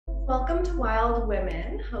Welcome to Wild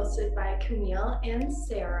Women, hosted by Camille and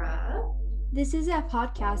Sarah. This is a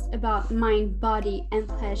podcast about mind, body, and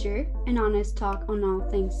pleasure, an honest talk on all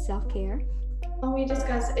things self-care. We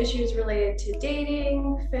discuss issues related to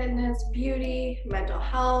dating, fitness, beauty, mental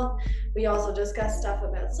health. We also discuss stuff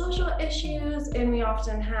about social issues, and we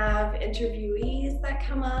often have interviewees that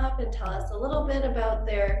come up and tell us a little bit about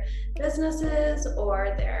their businesses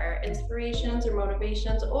or their inspirations or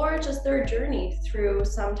motivations or just their journey through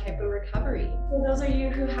some type of recovery. For those of you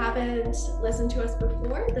who haven't listened to us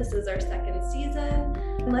before, this is our second season.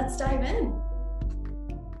 Let's dive in.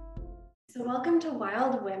 So welcome to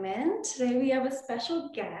Wild Women. Today we have a special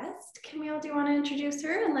guest. Camille, do you want to introduce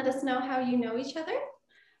her and let us know how you know each other?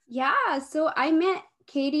 Yeah, so I met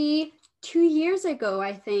Katie 2 years ago,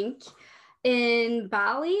 I think, in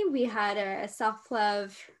Bali. We had a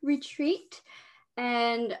self-love retreat,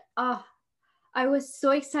 and I was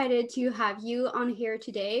so excited to have you on here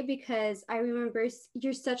today because I remember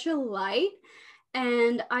you're such a light,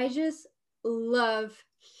 and I just love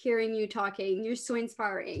hearing you talking. You're so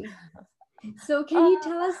inspiring. So can you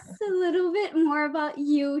tell us a little bit more about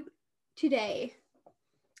you today?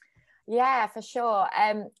 Yeah, for sure.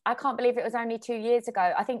 I can't believe it was only 2 years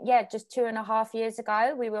ago. I think, just 2.5 years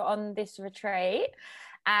ago, we were on this retreat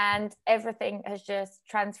and everything has just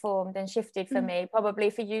transformed and shifted for me, probably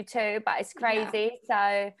for you too, but it's crazy.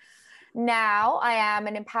 Yeah. So now I am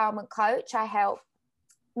an empowerment coach. I help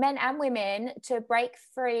men and women to break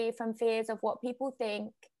free from fears of what people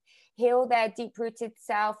think, heal their deep-rooted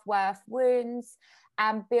self-worth wounds,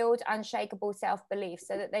 and build unshakable self-belief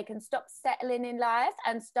so that they can stop settling in life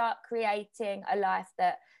and start creating a life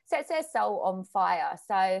that sets their soul on fire.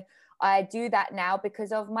 So I do that now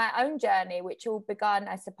because of my own journey, which all began,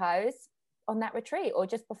 I suppose, on that retreat or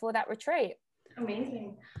just before that retreat.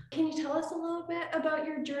 Amazing. Can you tell us a little bit about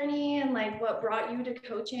your journey and like what brought you to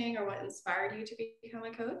coaching or what inspired you to become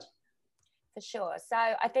a coach? For sure. So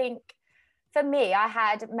I think for me, I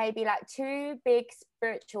had maybe like 2 big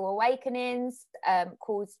spiritual awakenings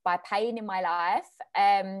caused by pain in my life.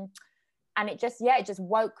 And it just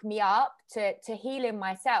woke me up to healing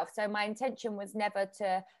myself. So my intention was never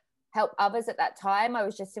to help others at that time. I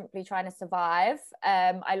was just simply trying to survive.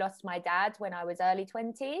 I lost my dad when I was early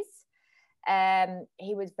 20s.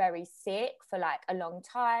 He was very sick for like a long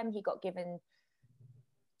time. He got given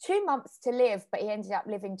 2 months to live, but he ended up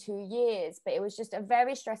living 2 years. But it was just a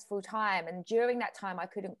very stressful time. And during that time, I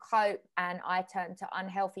couldn't cope and I turned to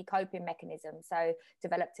unhealthy coping mechanisms. So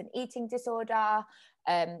developed an eating disorder,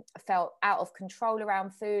 felt out of control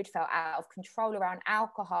around food, felt out of control around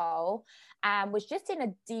alcohol, and was just in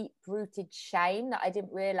a deep-rooted shame that I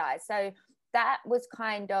didn't realize. So that was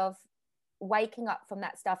kind of waking up from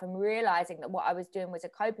that stuff and realizing that what I was doing was a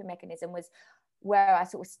coping mechanism, was where I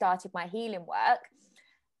sort of started my healing work.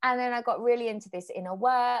 And then I got really into this inner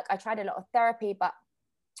work. I tried a lot of therapy, but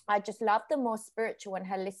I just loved the more spiritual and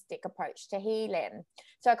holistic approach to healing.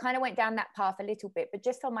 So I kind of went down that path a little bit, but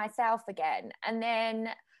just for myself again. And then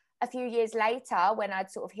a few years later, when I'd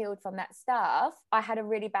sort of healed from that stuff, I had a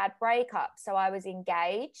really bad breakup. So I was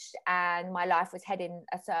engaged and my life was heading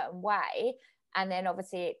a certain way. And then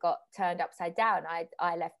obviously it got turned upside down.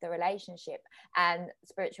 I left the relationship and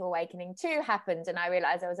spiritual awakening 2 happened. And I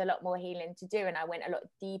realized there was a lot more healing to do. And I went a lot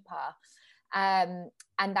deeper. And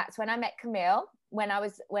that's when I met Camille, when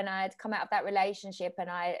I'd come out of that relationship and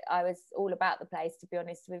I was all about the place, to be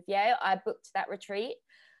honest with you. I booked that retreat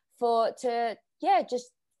to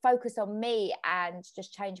just focus on me and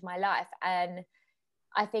just change my life. And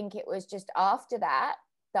I think it was just after that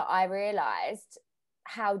I realized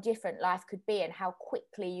how different life could be and how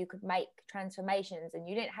quickly you could make transformations and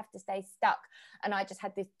you didn't have to stay stuck. And I just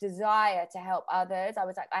had this desire to help others. I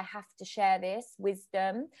was like, I have to share this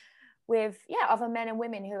wisdom with other men and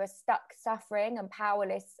women who are stuck, suffering and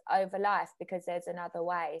powerless over life, because there's another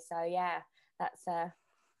way. So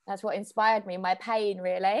that's what inspired me, my pain,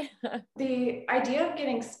 really. The idea of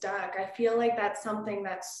getting stuck, I feel like that's something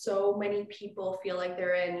that so many people feel like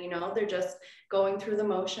they're in, they're just going through the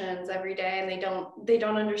motions every day and they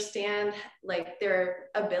don't understand like their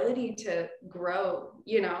ability to grow,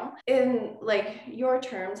 In like your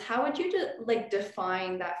terms, how would you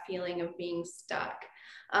define that feeling of being stuck?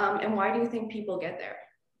 And why do you think people get there?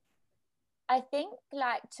 I think,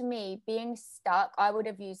 like, to me, being stuck, I would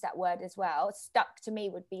have used that word as well. Stuck to me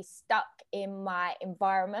would be stuck in my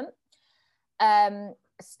environment,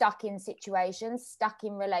 stuck in situations, stuck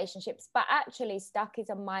in relationships, but actually stuck is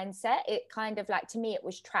a mindset. It kind of like, to me, it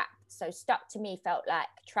was trapped. So stuck to me felt like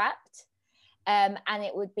trapped, and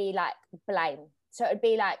it would be like blame. So it would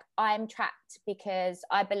be like, I'm trapped because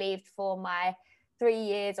I believed for my 3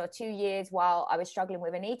 years or 2 years while I was struggling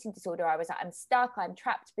with an eating disorder, I was like, I'm stuck, I'm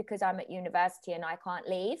trapped because I'm at university and I can't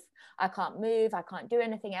leave, I can't move, I can't do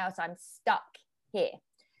anything else, I'm stuck here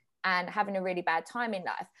and having a really bad time in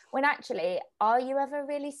life. When actually, are you ever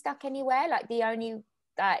really stuck anywhere? Like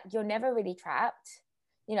you're never really trapped.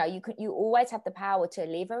 You know, you always have the power to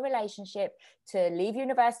leave a relationship, to leave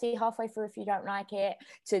university halfway through if you don't like it,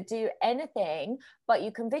 to do anything, but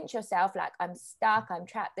you convince yourself like, I'm stuck, I'm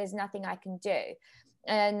trapped, there's nothing I can do.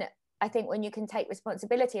 And I think when you can take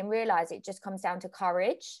responsibility and realize it just comes down to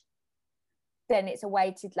courage, then it's a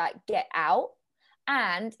way to like get out.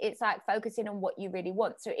 And it's like focusing on what you really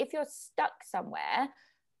want. So if you're stuck somewhere,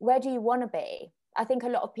 where do you want to be? I think a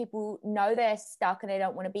lot of people know they're stuck and they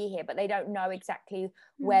don't want to be here, but they don't know exactly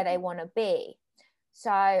where they want to be.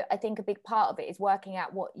 So I think a big part of it is working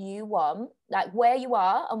out what you want, like where you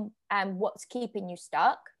are and what's keeping you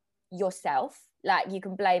stuck, yourself. Like you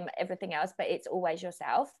can blame everything else, but it's always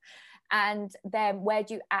yourself. And then where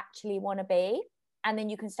do you actually want to be? And then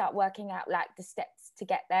you can start working out like the steps to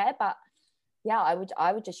get there. But yeah,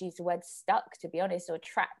 I would just use the word stuck, to be honest, or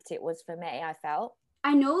trapped it was for me, I felt.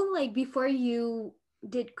 I know like before you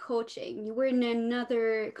did coaching, you were in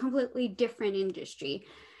another completely different industry.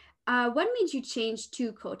 What made you change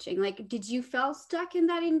to coaching? Like, did you feel stuck in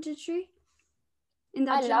that industry, in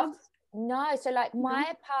that job? No. So like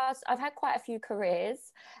my past, I've had quite a few careers.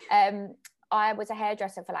 I was a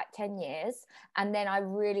hairdresser for like 10 years. And then I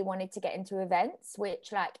really wanted to get into events,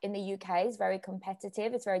 which like in the UK is very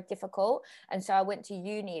competitive. It's very difficult. And so I went to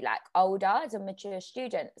uni like older as a mature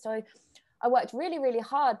student. So I worked really, really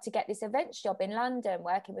hard to get this events job in London,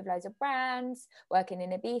 working with loads of brands, working in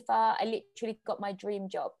Ibiza. I literally got my dream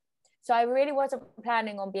job. So I really wasn't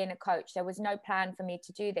planning on being a coach. There was no plan for me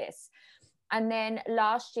to do this. And then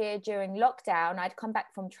last year during lockdown, I'd come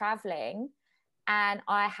back from traveling and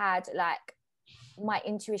I had like, my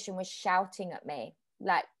intuition was shouting at me,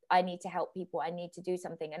 like, I need to help people, I need to do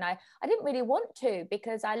something. And I didn't really want to,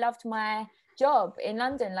 because I loved my job in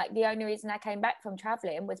London. Like the only reason I came back from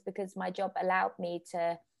traveling was because my job allowed me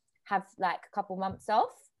to have like a couple months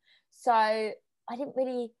off. So I didn't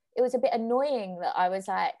really, it was a bit annoying that I was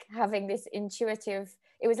like having this intuitive,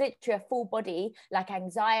 it was literally a full body like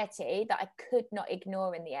anxiety that I could not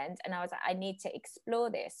ignore in the end. And I was like, I need to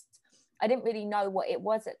explore this. I didn't really know what it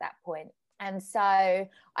was at that point. And so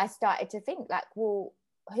I started to think like, well,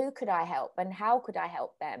 who could I help and how could I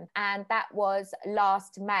help them? And that was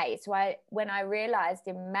last May. So when I realized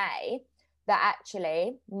in May that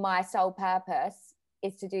actually my sole purpose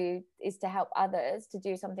is to help others to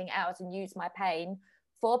do something else and use my pain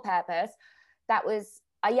for purpose, that was,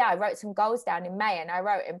 I wrote some goals down in May, and I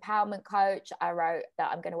wrote empowerment coach. I wrote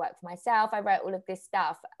that I'm going to work for myself. I wrote all of this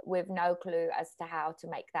stuff with no clue as to how to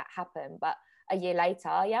make that happen. But a year later,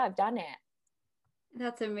 I've done it.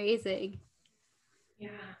 That's amazing. Yeah.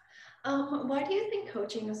 Why do you think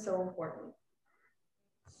coaching is so important?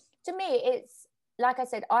 To me, it's like I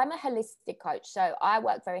said, I'm a holistic coach. So I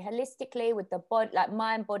work very holistically with the body, like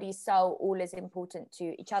mind, body, soul, all is important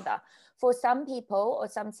to each other. For some people or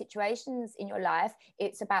some situations in your life,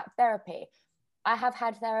 it's about therapy. I have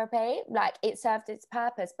had therapy, like it served its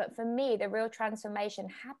purpose. But for me, the real transformation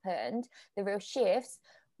happened, the real shifts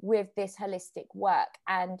with this holistic work.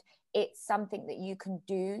 And it's something that you can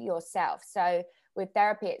do yourself. So with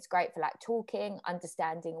therapy, it's great for like talking,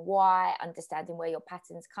 understanding why, understanding where your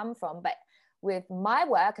patterns come from. But with my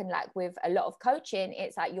work and like with a lot of coaching,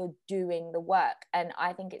 it's like you're doing the work. And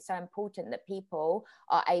I think it's so important that people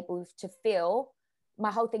are able to feel,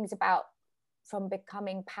 my whole thing's about from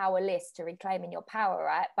becoming powerless to reclaiming your power,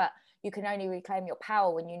 right? But you can only reclaim your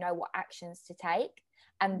power when you know what actions to take.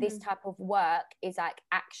 And this type of work is like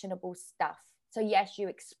actionable stuff. So yes, you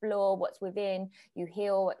explore what's within, you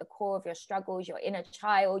heal at the core of your struggles, your inner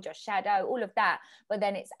child, your shadow, all of that. But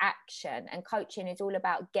then it's action, and coaching is all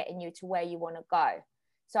about getting you to where you want to go.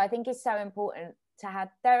 So I think it's so important to have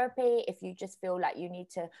therapy if you just feel like you need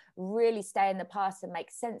to really stay in the past and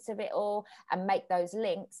make sense of it all and make those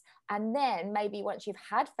links. And then maybe once you've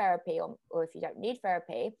had therapy, or if you don't need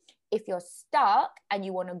therapy, if you're stuck and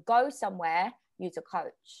you want to go somewhere, use a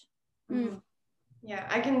coach. Mm-hmm. Yeah,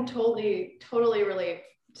 I can totally relate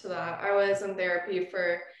to that. I was in therapy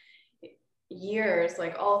for years,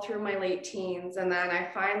 like all through my late teens. And then I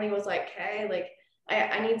finally was like, okay, like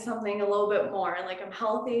I need something a little bit more. Like I'm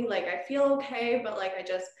healthy, like I feel okay, but like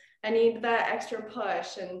I need that extra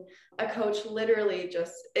push. And a coach literally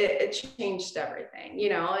just, it changed everything. You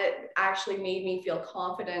know, it actually made me feel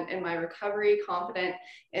confident in my recovery, confident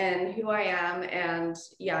in who I am. And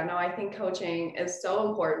yeah, no, I think coaching is so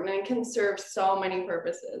important and can serve so many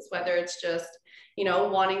purposes, whether it's just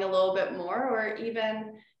wanting a little bit more, or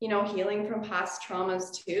even, healing from past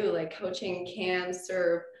traumas too. Like coaching can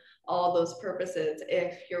serve all those purposes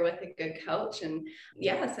if you're with a good coach. And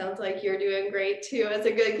yeah, sounds like you're doing great too as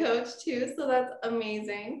a good coach too. So that's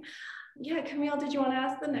amazing. Yeah, Camille, did you want to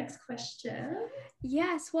ask the next question?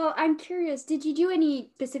 Yes, well, I'm curious, did you do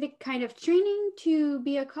any specific kind of training to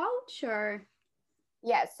be a coach, or?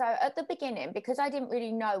 Yeah, so at the beginning, because I didn't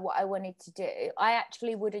really know what I wanted to do, I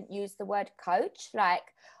actually wouldn't use the word coach. Like,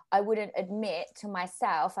 I wouldn't admit to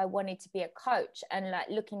myself I wanted to be a coach. And like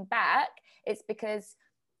looking back, it's because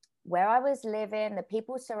where I was living, the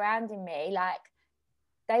people surrounding me, like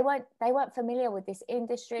they weren't familiar with this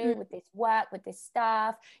industry, with this work, with this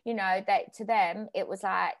stuff. That to them it was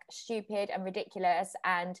like stupid and ridiculous.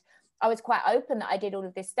 And I was quite open that I did all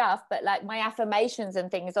of this stuff, but like my affirmations and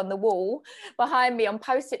things on the wall behind me on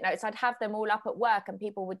post-it notes, I'd have them all up at work and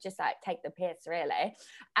people would just like take the piss, really.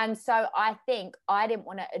 And so I think I didn't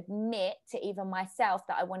want to admit to even myself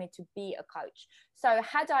that I wanted to be a coach. So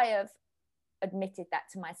had I have admitted that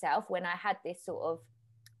to myself when I had this sort of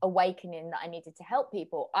awakening that I needed to help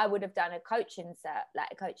people, I would have done a coaching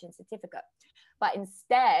certificate. But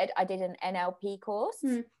instead I did an NLP course,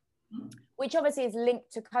 which obviously is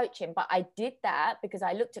linked to coaching. But I did that because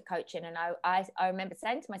I looked at coaching and I remember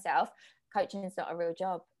saying to myself, coaching is not a real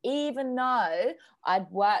job. Even though I'd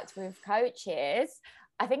worked with coaches,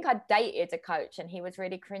 I think I dated a coach and he was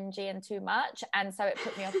really cringy and too much. And so it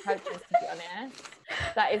put me off coaches, to be honest.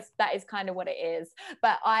 That is kind of what it is.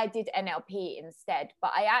 But I did NLP instead.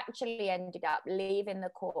 But I actually ended up leaving the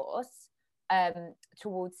course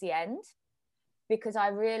towards the end, because I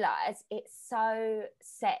realized it's so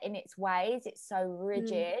set in its ways, it's so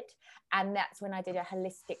rigid. And that's when I did a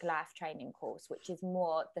holistic life training course, which is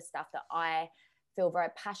more the stuff that I feel very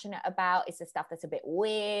passionate about. It's the stuff that's a bit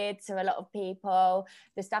weird to a lot of people,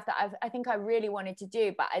 the stuff that I think I really wanted to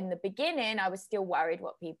do. But in the beginning, I was still worried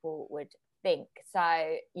what people would think.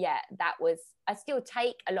 So yeah, I still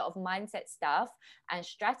take a lot of mindset stuff and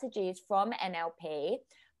strategies from NLP,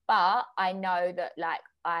 but I know that like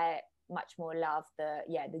I much more love the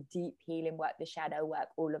deep healing work, the shadow work,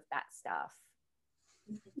 all of that stuff.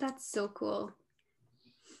 That's so cool.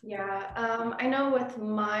 Yeah, I know with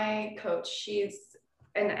my coach, she's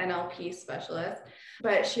an NLP specialist,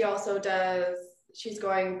 but she's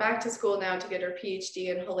going back to school now to get her PhD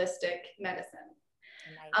in holistic medicine.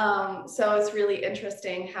 So it's really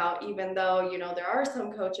interesting how, even though, there are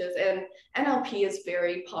some coaches, and NLP is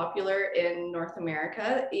very popular in North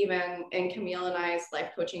America, even in Camille and I's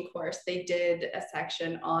life coaching course, they did a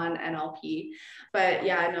section on NLP. But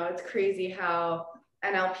yeah, no, it's crazy how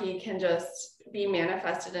NLP can just be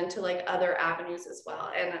manifested into like other avenues as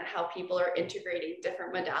well, and how people are integrating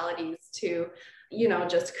different modalities to,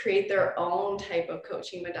 just create their own type of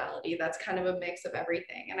coaching modality that's kind of a mix of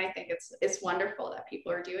everything. And I think it's wonderful that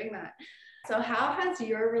people are doing that. So how has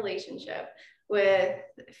your relationship with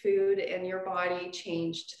food and your body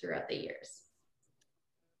changed throughout the years?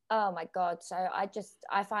 Oh my God. So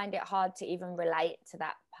I find it hard to even relate to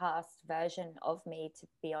that past version of me, to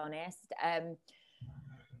be honest.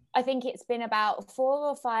 I think it's been about 4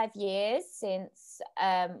 or 5 years since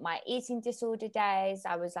my eating disorder days.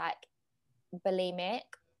 I was like bulimic.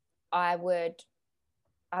 I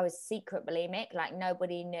was secret bulimic, like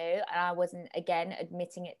nobody knew, and I wasn't, again,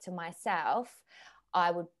 admitting it to myself.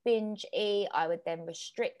 I would binge eat, I would then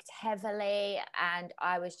restrict heavily, and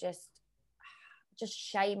I was just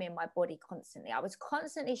shaming my body constantly. I was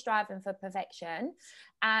constantly striving for perfection,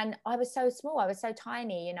 and I was so small, I was so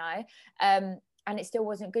tiny, and it still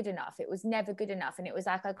wasn't good enough. It was never good enough. And it was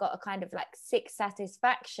like I got a kind of like sick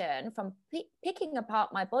satisfaction from picking apart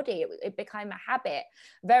my body. It became a habit,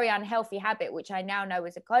 very unhealthy habit, which I now know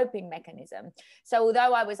is a coping mechanism. So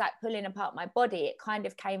although I was like pulling apart my body, it kind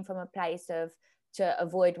of came from a place of to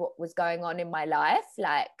avoid what was going on in my life,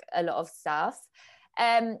 like a lot of stuff.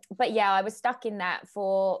 But yeah, I was stuck in that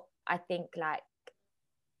for, I think, like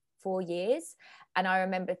 4 years. And I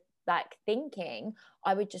remember like thinking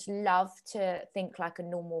I would just love to think like a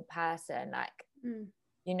normal person, like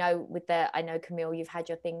I know, Camille, you've had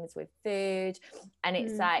your things with food, and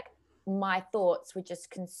it's like my thoughts were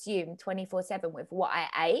just consumed 24/7 with what I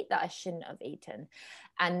ate that I shouldn't have eaten,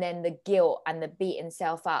 and then the guilt and the beating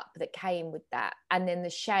self up that came with that, and then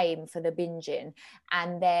the shame for the binging,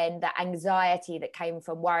 and then the anxiety that came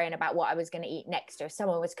from worrying about what I was going to eat next, or if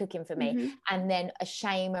someone was cooking for me, and then a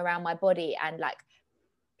shame around my body and like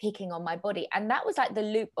picking on my body. And that was like the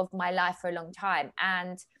loop of my life for a long time.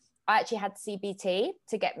 And I actually had CBT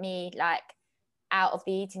to get me like out of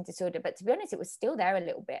the eating disorder, but to be honest, it was still there a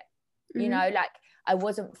little bit. Like I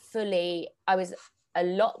wasn't fully, I was a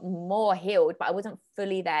lot more healed, but I wasn't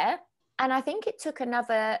fully there. And I think it took this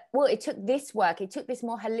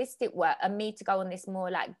more holistic work and me to go on this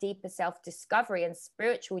more like deeper self-discovery and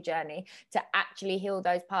spiritual journey to actually heal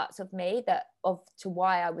those parts of me to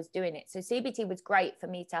why I was doing it. So CBT was great for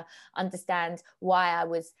me to understand why I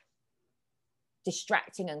was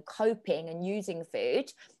distracting and coping and using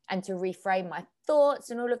food, and to reframe my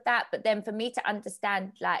thoughts and all of that. But then for me to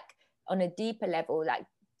understand, like on a deeper level, like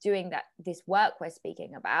doing this work we're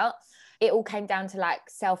speaking about, it all came down to like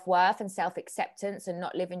self-worth and self-acceptance and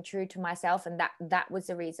not living true to myself. And that was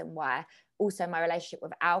the reason why also my relationship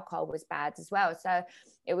with alcohol was bad as well. So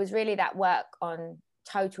it was really that work on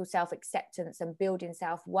total self-acceptance and building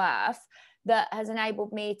self-worth that has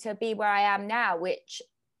enabled me to be where I am now, which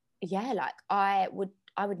like I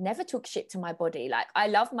would never talk shit to my body. Like, I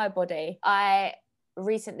love my body. I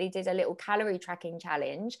recently did a little calorie tracking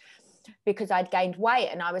challenge because I'd gained weight,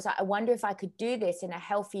 and I was like, I wonder if I could do this in a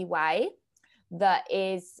healthy way that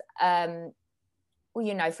is, from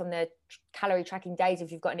the calorie tracking days,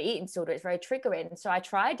 if you've got an eating disorder, it's very triggering. So I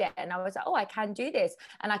tried it, and I was like, oh, I can do this,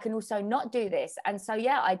 and I can also not do this. And so,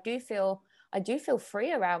 I do feel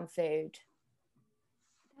free around food.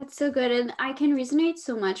 That's so good. And I can resonate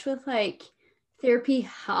so much with like therapy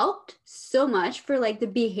helped so much for like the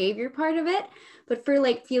behavior part of it, but for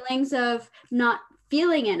like feelings of not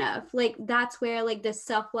feeling enough, like that's where like the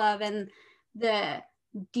self-love and the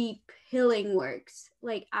deep healing works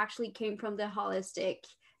like actually came from the holistic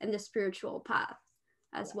and the spiritual path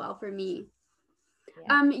as well for me.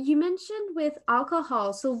 You mentioned with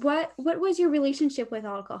alcohol, so what was your relationship with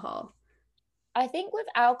alcohol? I think with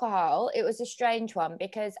alcohol, it was a strange one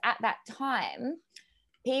because at that time,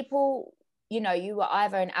 people, you were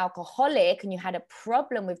either an alcoholic and you had a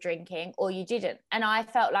problem with drinking, or you didn't. And I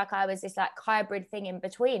felt like I was this like hybrid thing in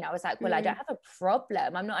between. I was like, well, I don't have a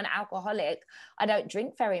problem. I'm not an alcoholic. I don't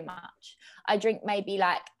drink very much. I drink maybe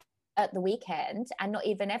like at the weekend, and not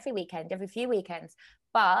even every weekend, every few weekends.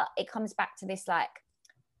 But it comes back to this like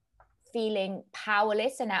feeling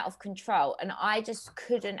powerless and out of control. And I just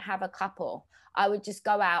couldn't have a couple. I would just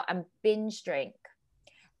go out and binge drink.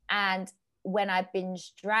 And when I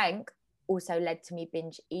binge drank, also led to me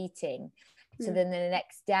binge eating. So then the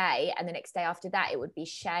next day and the next day after that, it would be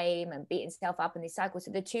shame and beating self up in this cycle.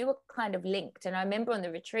 So the two were kind of linked. And I remember on the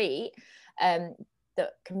retreat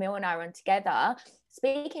that Camille and I were on together,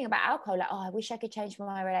 speaking about alcohol, like, oh, I wish I could change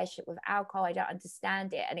my relationship with alcohol. I don't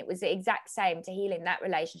understand it. And it was the exact same to healing that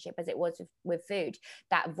relationship as it was with food,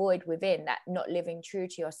 that void within, that not living true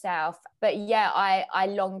to yourself. But I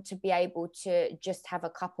longed to be able to just have a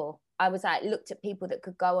couple. I was like, looked at people that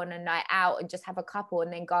could go on a night out and just have a couple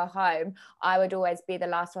and then go home. I would always be the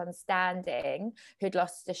last one standing, who'd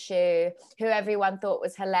lost a shoe, who everyone thought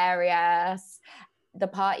was hilarious, the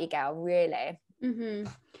party girl, really. Mm-hmm.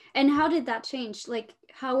 And how did that change? Like,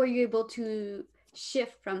 how were you able to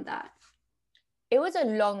shift from that? It was a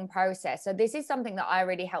long process. So this is something that I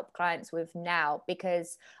really help clients with now,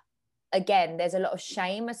 because again, there's a lot of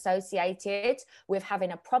shame associated with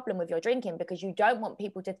having a problem with your drinking, because you don't want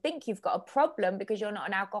people to think you've got a problem because you're not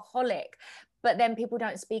an alcoholic. But then people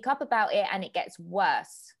don't speak up about it, and it gets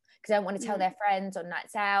worse because they don't want to tell their friends on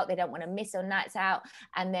nights out. They don't want to miss on nights out.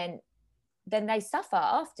 And then they suffer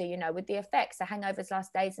after, with the effects, the hangovers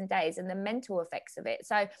last days and days, and the mental effects of it.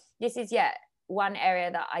 So this is one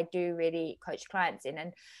area that I do really coach clients in,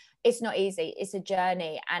 and it's not easy. It's a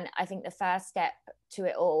journey. And I think the first step to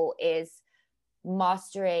it all is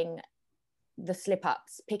mastering the slip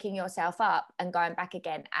ups, picking yourself up and going back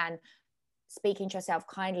again, and speaking to yourself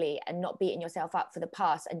kindly and not beating yourself up for the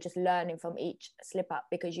past, and just learning from each slip up,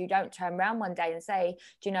 because you don't turn around one day and say,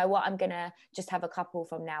 do you know what, I'm going to just have a couple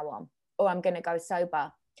from now on, or I'm going to go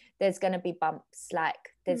sober. There's going to be bumps,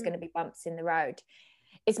 there's going to be bumps in the road.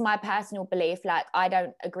 It's my personal belief, I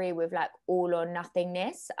don't agree with all or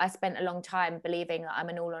nothingness. I spent a long time believing that I'm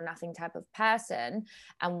an all or nothing type of person.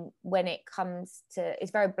 And when it comes to,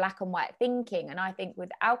 it's very black and white thinking. And I think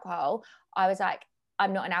with alcohol, I was like,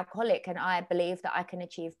 I'm not an alcoholic, and I believe that I can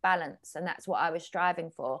achieve balance. And that's what I was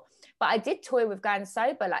striving for. But I did toy with going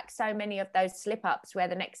sober, so many of those slip ups where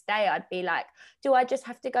the next day I'd be like, do I just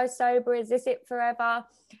have to go sober? Is this it forever?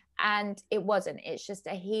 And it wasn't. It's just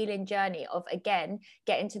a healing journey of, again,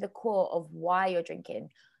 getting to the core of why you're drinking.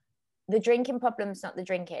 The drinking problem's not the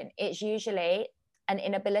drinking. It's usually an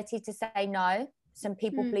inability to say no, some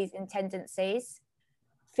people pleasing tendencies,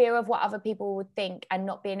 fear of what other people would think, and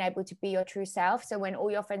not being able to be your true self. So when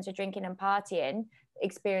all your friends are drinking and partying,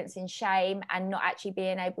 experiencing shame and not actually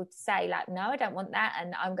being able to say no, I don't want that,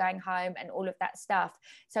 and I'm going home, and all of that stuff.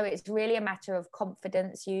 So it's really a matter of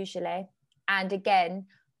confidence usually. And again,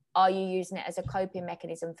 are you using it as a coping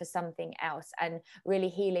mechanism for something else, and really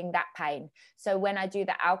healing that pain? So when I do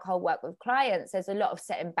the alcohol work with clients, there's a lot of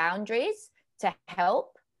setting boundaries to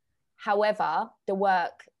help. However, the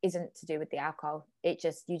work isn't to do with the alcohol. It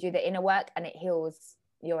just, you do the inner work and it heals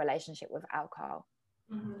your relationship with alcohol.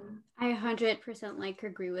 Mm-hmm. I 100% like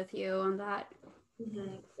agree with you on that.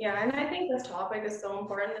 Mm-hmm. Yeah, and I think this topic is so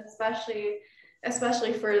important,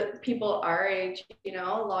 especially for people our age. You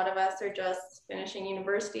know, a lot of us are just finishing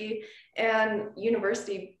university, and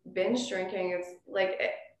university binge drinking is like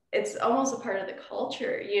it's almost a part of the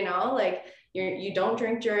culture. You know, like you don't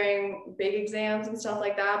drink during big exams and stuff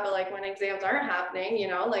like that, but like when exams aren't happening, you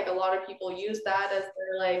know, like a lot of people use that as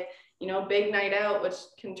their like, you know, big night out, which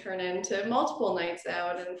can turn into multiple nights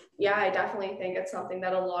out. And yeah, I definitely think it's something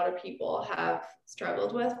that a lot of people have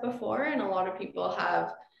struggled with before, and a lot of people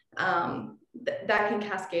have that can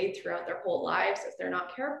cascade throughout their whole lives if they're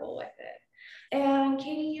not careful with it. And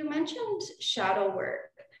Katie, you mentioned shadow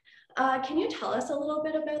work. Can you tell us a little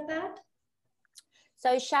bit about that?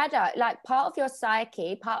 So shadow, like part of your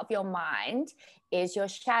psyche, part of your mind is your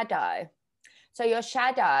shadow. So your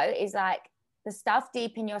shadow is like the stuff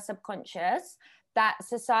deep in your subconscious that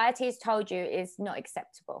society has told you is not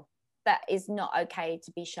acceptable, that is not okay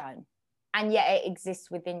to be shown. And yet it exists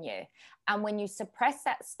within you. And when you suppress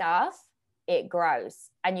that stuff, it grows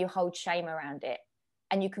and you hold shame around it.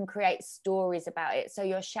 And you can create stories about it. So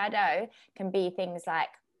your shadow can be things like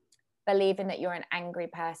believing that you're an angry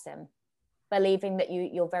person, believing that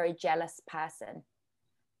you're a very jealous person.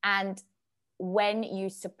 And when you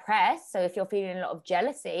suppress, so if you're feeling a lot of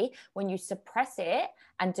jealousy, when you suppress it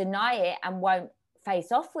and deny it and won't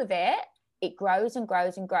face off with it, it grows and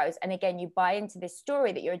grows and grows. And again, you buy into this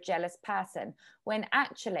story that you're a jealous person, when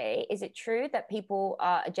actually, is it true that people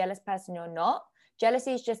are a jealous person or not?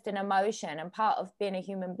 Jealousy is just an emotion, and part of being a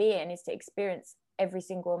human being is to experience every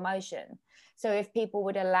single emotion. So if people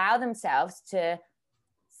would allow themselves to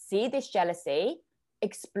see this jealousy,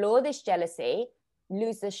 explore this jealousy,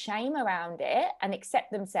 lose the shame around it, and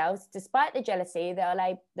accept themselves despite the jealousy,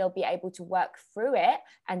 they'll be able to work through it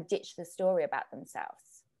and ditch the story about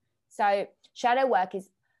themselves. So shadow work is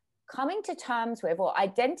coming to terms with or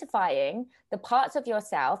identifying the parts of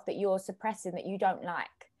yourself that you're suppressing, that you don't like.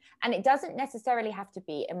 And it doesn't necessarily have to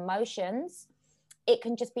be emotions. It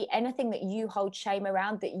can just be anything that you hold shame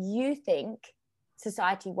around, that you think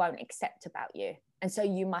society won't accept about you. And so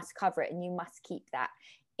you must cover it and you must keep that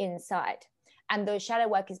inside. And the shadow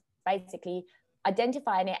work is basically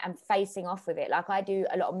identifying it and facing off with it. Like I do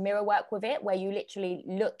a lot of mirror work with it, where you literally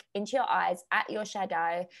look into your eyes at your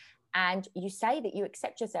shadow and you say that you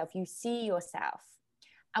accept yourself, you see yourself.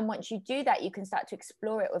 And once you do that, you can start to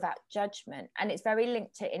explore it without judgment. And it's very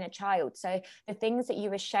linked to inner child. So the things that you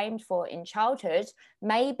were shamed for in childhood,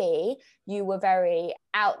 maybe you were very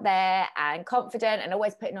out there and confident and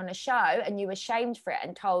always putting on a show, and you were shamed for it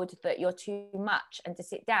and told that you're too much and to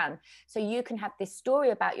sit down. So you can have this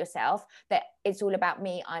story about yourself that it's all about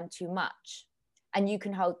me, I'm too much. And you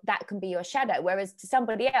can hold, that can be your shadow. Whereas to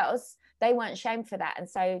somebody else, they weren't shamed for that. And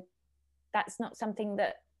so that's not something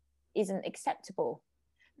that isn't acceptable.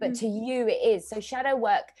 But to you it is. So shadow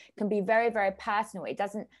work can be very, very personal. It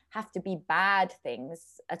doesn't have to be bad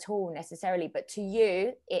things at all necessarily, but to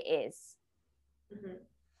you it is. Mm-hmm.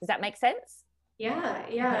 Does that make sense? Yeah,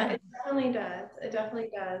 it definitely does. It definitely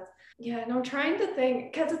does. Yeah, and I'm trying to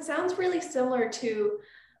think, because it sounds really similar to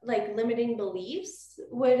like limiting beliefs.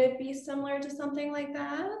 Would it be similar to something like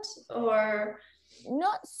that? Or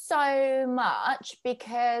not so much,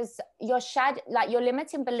 because your shadow, like your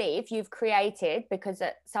limiting belief you've created because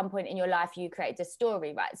at some point in your life you created a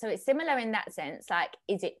story, right? So it's similar in that sense. Like,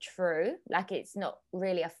 is it true? Like, it's not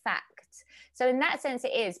really a fact. So in that sense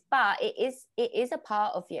it is, but it is a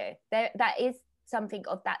part of you. That is something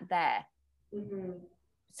of that there. Mm-hmm.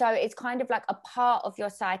 So it's kind of like a part of your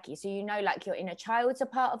psyche. So you know, like your inner child's a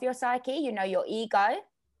part of your psyche, you know, your ego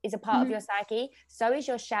is a part of your psyche. So is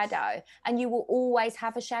your shadow, and you will always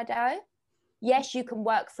have a shadow. Yes, you can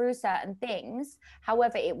work through certain things,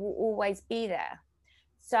 however it will always be there.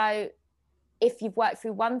 So if you've worked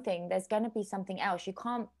through one thing, there's going to be something else. You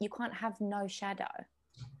can't have no shadow,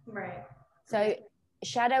 right? So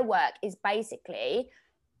shadow work is basically,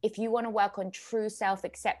 if you want to work on true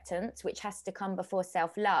self-acceptance, which has to come before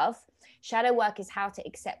self-love, shadow work is how to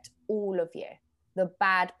accept all of you, the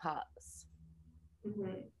bad parts.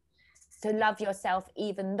 Mm-hmm. To love yourself,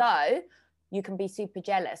 even though you can be super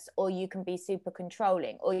jealous, or you can be super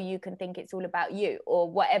controlling, or you can think it's all about you,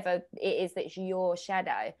 or whatever it is that's your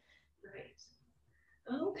shadow. Right.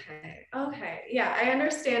 Okay. Yeah, I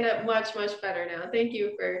understand it much, much better now. Thank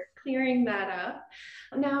you for clearing that up.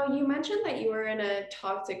 Now, you mentioned that you were in a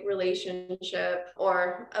toxic relationship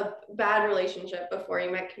or a bad relationship before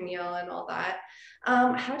you met Camille and all that.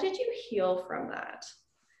 How did you heal from that?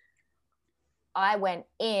 I went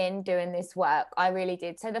in doing this work. I really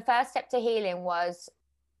did. So the first step to healing was,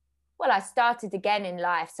 well, I started again in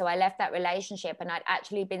life. So I left that relationship and I'd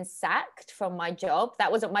actually been sacked from my job.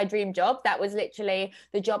 That wasn't my dream job. That was literally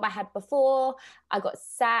the job I had before. I got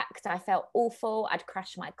sacked. I felt awful. I'd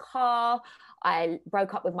crashed my car. I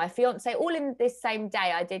broke up with my fiance all in this same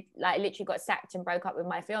day. I did, like, literally got sacked and broke up with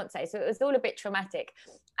my fiance. So it was all a bit traumatic.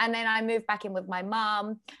 And then I moved back in with my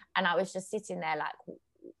mom and I was just sitting there like,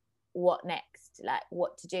 what next? Like,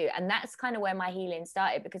 what to do? And that's kind of where my healing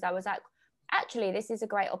started, because I was like, actually, this is a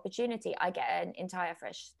great opportunity. I get an entire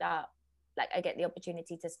fresh start. Like, I get the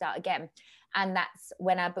opportunity to start again. And that's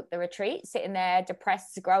when I booked the retreat, sitting there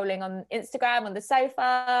depressed, scrolling on Instagram on the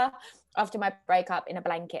sofa after my breakup in a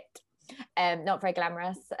blanket. Not very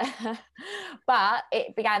glamorous. But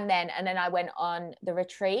it began then. And then I went on the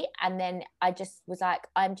retreat, and then I just was like,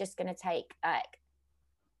 I'm just going to take like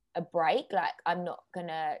a break. Like, I'm not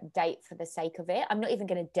gonna date for the sake of it. I'm not even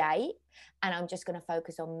gonna date, and I'm just gonna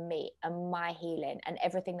focus on me and my healing and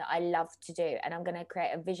everything that I love to do, and I'm gonna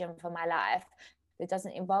create a vision for my life that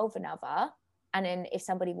doesn't involve another. And then if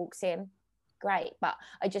somebody walks in, great. But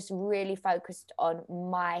I just really focused on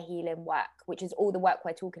my healing work, which is all the work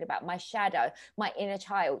we're talking about, my shadow, my inner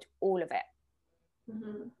child, all of it.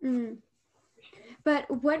 Mm-hmm. Mm.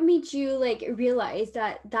 But what made you like realize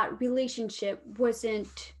that that relationship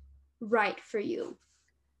wasn't right for you?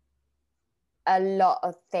 A lot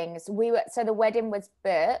of things. So the wedding was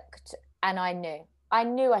booked, and I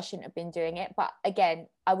knew I shouldn't have been doing it. But again,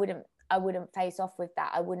 I wouldn't face off with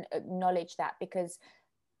that. I wouldn't acknowledge that, because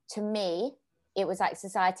to me, it was like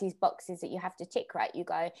society's boxes that you have to tick, right? You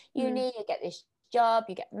go uni, you get this job,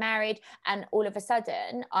 you get married, and all of a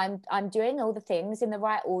sudden I'm doing all the things in the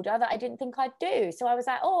right order that I didn't think I'd do. So I was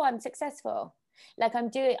like, oh, I'm successful. Like, I'm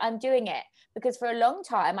doing it, because for a long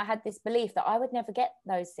time I had this belief that I would never get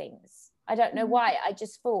those things. I don't know why. I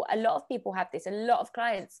just thought, a lot of people have this, a lot of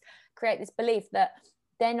clients create this belief that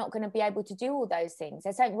they're not going to be able to do all those things.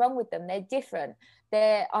 There's something wrong with them. They're different.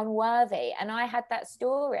 They're unworthy. And I had that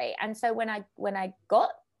story. And so when I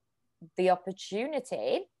got the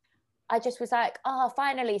opportunity, I just was like, oh,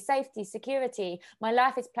 finally, safety, security. My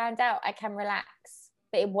life is planned out. I can relax.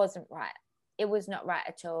 But it wasn't right. It was not right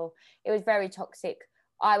at all. It was very toxic.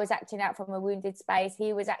 I was acting out from a wounded space.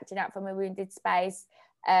 He was acting out from a wounded space.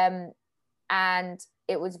 And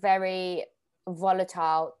it was very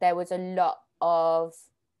volatile. There was a lot of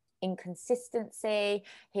inconsistency.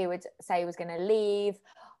 He would say he was going to leave.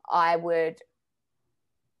 I would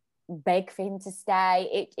beg for him to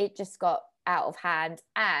stay. It just got out of hand.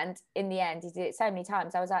 And in the end, he did it so many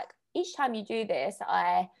times. I was like, each time you do this,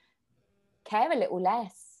 I care a little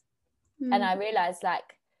less. And I realized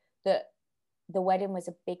like that the wedding was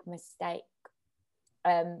a big mistake.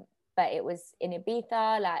 But it was in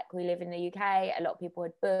Ibiza, like, we live in the UK, a lot of people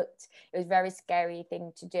had booked. It was a very scary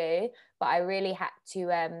thing to do, but I really had to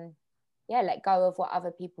let go of what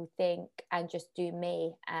other people think and just do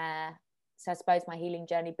me. So I suppose my healing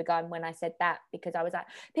journey began when I said that, because I was like,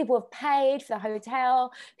 people have paid for the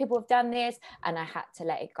hotel, people have done this, and I had to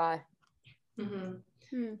let it go.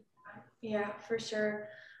 Mm-hmm. Yeah, for sure.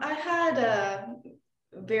 I had a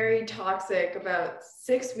very toxic, about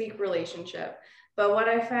 6-week relationship. But what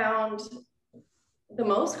I found the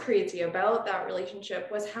most crazy about that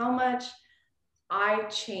relationship was how much I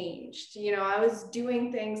changed. You know, I was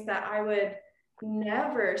doing things that I would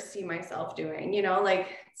never see myself doing, you know,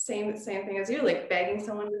 like same thing as you, like begging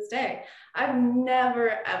someone to stay. I've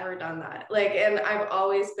never, ever done that. Like, and I've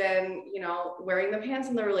always been, you know, wearing the pants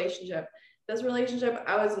in the relationship. This relationship,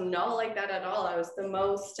 I was not like that at all. I was the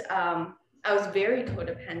most, I was very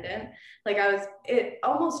codependent. Like, it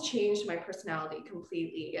almost changed my personality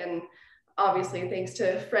completely. And obviously, thanks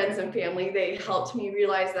to friends and family, they helped me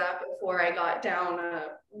realize that before I got down a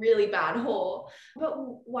really bad hole. But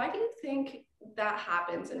why do you think that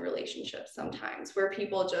happens in relationships sometimes, where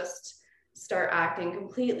people just start acting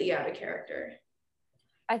completely out of character?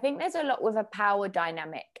 I think there's a lot with a power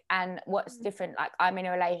dynamic. And what's different, like, I'm in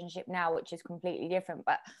a relationship now, which is completely different,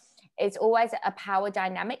 but it's always a power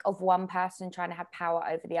dynamic of one person trying to have power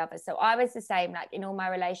over the other. So I was the same, like, in all my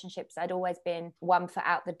relationships, I'd always been one foot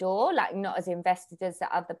out the door, like, not as invested as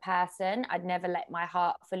the other person. I'd never let my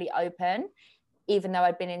heart fully open, even though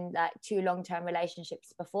I'd been in like 2 long-term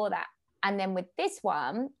relationships before that. And then with this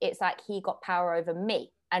one, it's like he got power over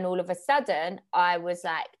me. And all of a sudden I was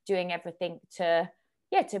like doing everything to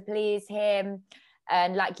yeah, to please him.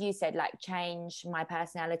 And like you said, like change my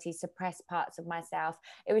personality, suppress parts of myself.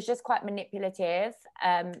 It was just quite manipulative.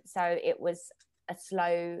 So it was a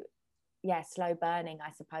slow burning,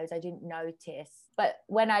 I suppose. I didn't notice. But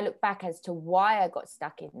when I look back as to why I got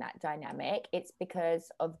stuck in that dynamic, it's because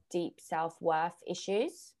of deep self-worth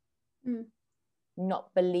issues.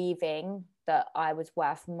 Not believing that I was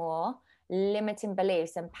worth more, limiting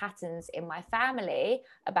beliefs and patterns in my family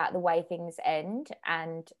about the way things end.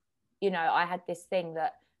 And, you know, I had this thing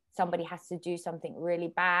that somebody has to do something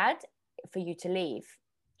really bad for you to leave.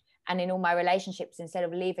 And in all my relationships, instead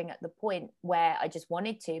of leaving at the point where I just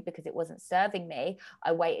wanted to because it wasn't serving me,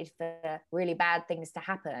 I waited for really bad things to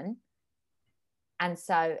happen. And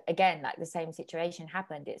so again, like the same situation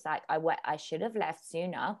happened. It's like I should have left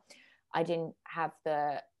sooner. I didn't have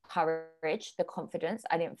the courage, the confidence.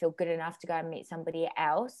 I didn't feel good enough to go and meet somebody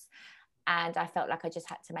else. And I felt like I just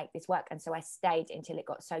had to make this work. And so I stayed until it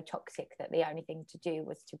got so toxic that the only thing to do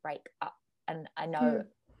was to break up. And I know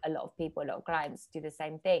a lot of clients do the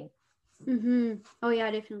same thing. Oh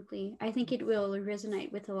yeah, definitely. I think it will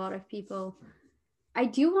resonate with a lot of people. I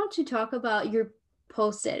do want to talk about your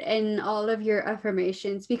post-it and all of your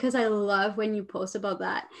affirmations, because I love when you post about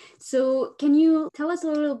that. So can you tell us a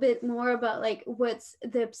little bit more about like what's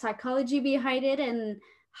the psychology behind it and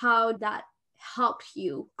how that helped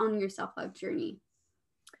you on your self-love journey?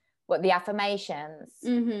 What, the affirmations?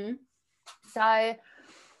 So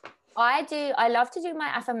I love to do my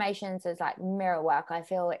affirmations as like mirror work. I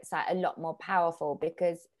feel it's like a lot more powerful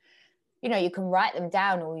because, you know, you can write them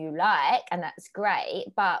down all you like and that's great,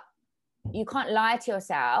 but you can't lie to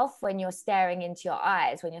yourself when you're staring into your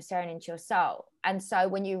eyes, when you're staring into your soul. And so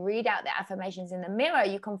when you read out the affirmations in the mirror,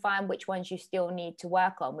 you can find which ones you still need to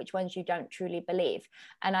work on, which ones you don't truly believe.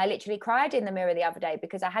 And I literally cried in the mirror the other day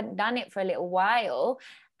because I hadn't done it for a little while.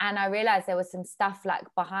 And I realized there was some stuff like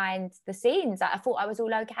behind the scenes. Like I thought I was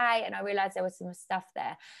all okay. And I realized there was some stuff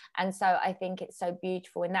there. And so I think it's so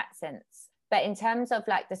beautiful in that sense. But in terms of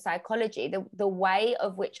like the psychology, the way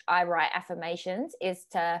of which I write affirmations is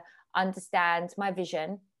to understand my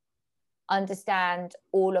vision, understand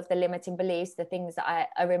all of the limiting beliefs, the things that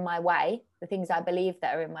are in my way, the things I believe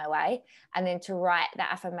that are in my way, and then to write the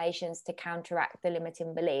affirmations to counteract the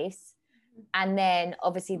limiting beliefs. And then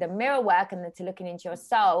obviously the mirror work and to looking into your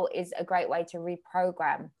soul is a great way to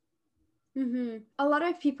reprogram. A lot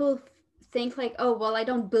of people think like, oh, well, I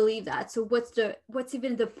don't believe that. So what's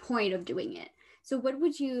even the point of doing it? So what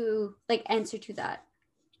would you like answer to that?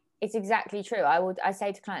 It's exactly true. I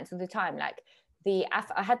say to clients all the time, like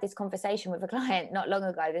I had this conversation with a client not long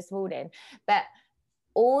ago this morning, but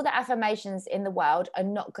all the affirmations in the world are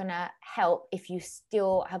not going to help if you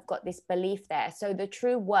still have got this belief there. So the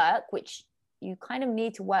true work, which you kind of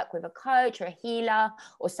need to work with a coach or a healer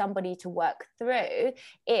or somebody to work through,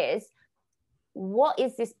 is what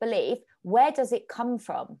is this belief? Where does it come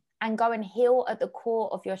from? And go and heal at the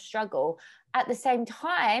core of your struggle. At the same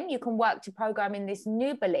time, you can work to program in this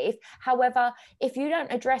new belief. However, if you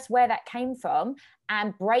don't address where that came from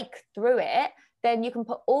and break through it, then you can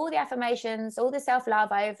put all the affirmations, all the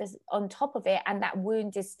self-love over on top of it, and that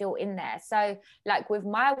wound is still in there. So like with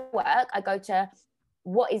my work, I go to,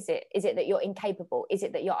 what is it? Is it that you're incapable? Is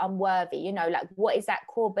it that you're unworthy? You know, like what is that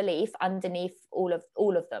core belief underneath all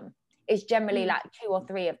of them? It's generally like 2 or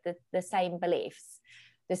 3 of the same beliefs,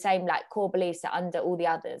 the same like core beliefs that are under all the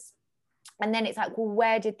others. And then it's like, well,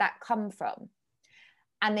 where did that come from?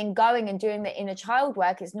 And then going and doing the inner child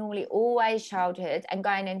work is normally always childhood, and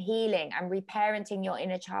going and healing and reparenting your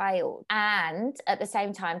inner child. And at the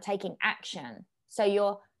same time, taking action. So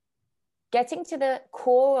you're getting to the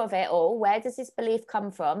core of it all. Where does this belief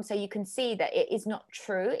come from? So you can see that it is not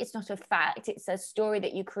true. It's not a fact. It's a story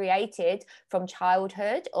that you created from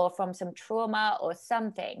childhood or from some trauma or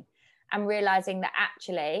something. And realizing that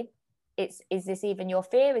actually, is this even your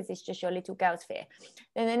fear? Is this just your little girl's fear?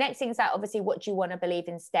 Then the next thing is that obviously what do you want to believe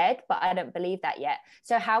instead? But I don't believe that yet.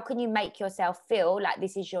 So how can you make yourself feel like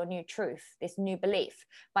this is your new truth, this new belief,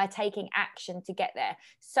 by taking action to get there?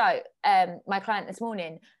 So my client this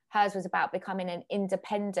morning, hers was about becoming an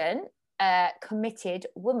independent, committed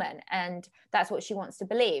woman. And that's what she wants to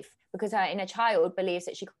believe, because her inner child believes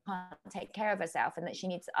that she can't take care of herself and that she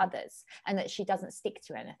needs others and that she doesn't stick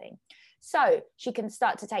to anything. So she can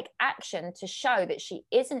start to take action to show that she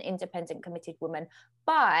is an independent, committed woman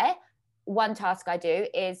by, one task I do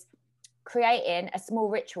is creating a small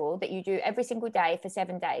ritual that you do every single day for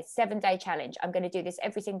 7 days, 7-day challenge. I'm going to do this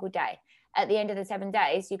every single day. At the end of the 7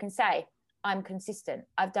 days, you can say, I'm consistent.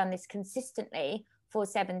 I've done this consistently for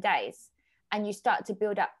 7 days. And you start to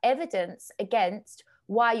build up evidence against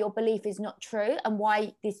why your belief is not true and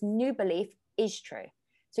why this new belief is true.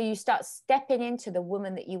 So you start stepping into the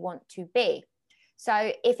woman that you want to be.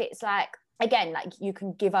 So if it's like, again, like you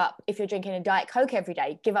can give up, if you're drinking a Diet Coke every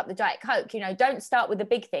day, give up the Diet Coke. You know, don't start with the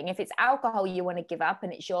big thing. If it's alcohol you want to give up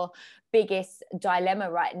and it's your biggest dilemma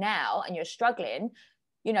right now and you're struggling,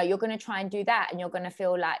 you know, you're going to try and do that and you're going to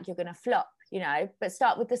feel like you're going to flop, you know, but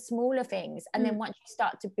start with the smaller things. And then once you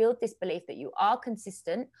start to build this belief that you are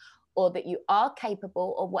consistent or that you are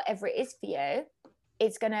capable or whatever it is for you,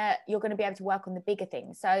 you're going to be able to work on the bigger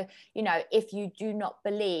things. So, you know, if you do not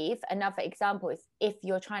believe, another example is if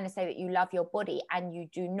you're trying to say that you love your body and you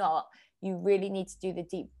do not, you really need to do the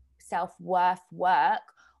deep self-worth work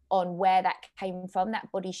on where that came from,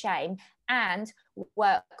 that body shame, and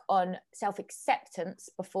work on self-acceptance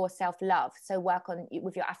before self-love. So work on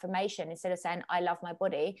with your affirmation. Instead of saying I love my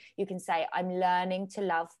body, you can say I'm learning to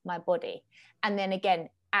love my body. And then again,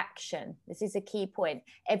 action. This is a key point.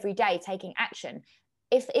 Every day taking action.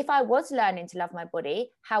 If I was learning to love my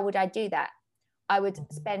body, how would I do that? I would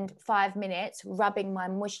spend 5 minutes rubbing my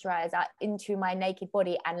moisturizer into my naked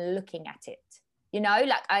body and looking at it. You know,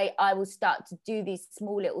 like I will start to do these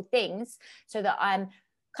small little things so that I'm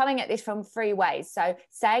coming at this from 3 ways. So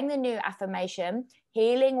saying the new affirmation,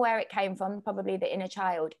 healing where it came from, probably the inner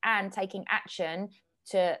child, and taking action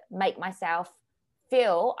to make myself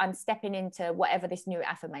feel I'm stepping into whatever this new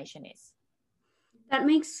affirmation is. That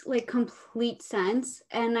makes like complete sense.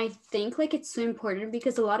 And I think like it's so important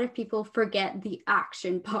because a lot of people forget the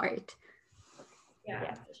action part.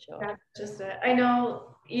 Yeah, for sure. That's just it. I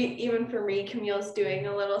know even for me, Camille's doing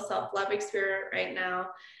a little self-love experiment right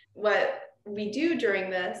now. What we do during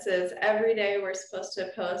this is every day we're supposed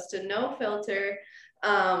to post a no filter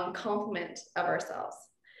compliment of ourselves.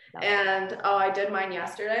 And I did mine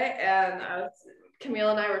yesterday, and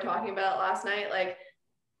Camille and I were talking about it last night. Like,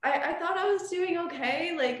 I thought I was doing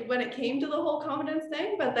okay, like when it came to the whole confidence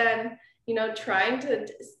thing, but then, you know, trying to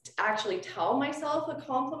actually tell myself a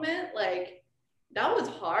compliment, like that was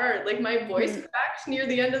hard. Like my voice cracked near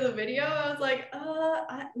the end of the video. I was like,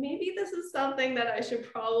 maybe this is something that I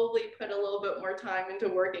should probably put a little bit more time into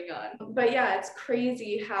working on. But yeah, it's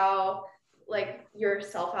crazy how like your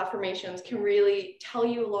self-affirmations can really tell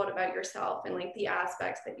you a lot about yourself and like the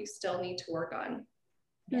aspects that you still need to work on.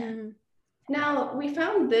 Yeah. Now, we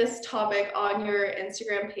found this topic on your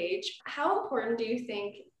Instagram page. How important do you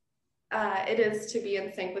think it is to be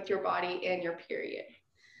in sync with your body and your period?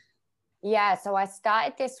 Yeah, so I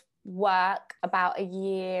started this work about a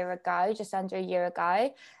year ago, just under a year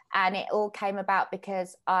ago. And it all came about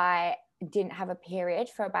because I didn't have a period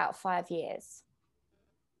for about 5 years.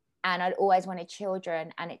 And I'd always wanted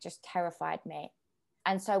children, and it just terrified me.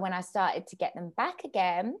 And so when I started to get them back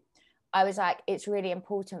again, I was like, it's really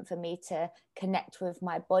important for me to connect with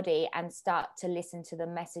my body and start to listen to the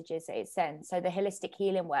messages that it sends. So the holistic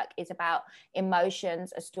healing work is about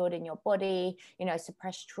emotions are stored in your body, you know,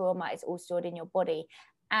 suppressed trauma is all stored in your body,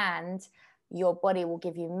 and your body will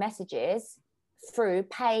give you messages through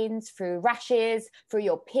pains, through rashes, through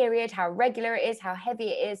your period, how regular it is, how heavy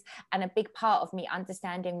it is. And a big part of me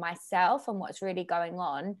understanding myself and what's really going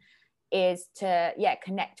on is to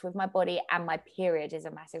connect with my body, and my period is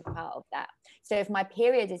a massive part of that. So if my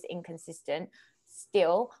period is inconsistent,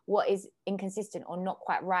 still what is inconsistent or not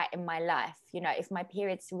quite right in my life, you know, if my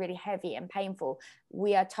period's really heavy and painful,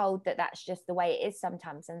 we are told that that's just the way it is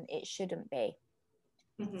sometimes, and it shouldn't be.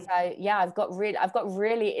 So yeah, I've got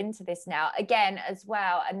really into this now. Again, as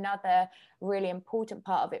well, another really important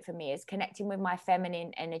part of it for me is connecting with my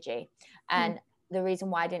feminine energy. And the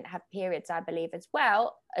reason why I didn't have periods, I believe, as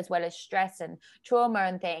well as stress and trauma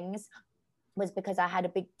and things, was because I had a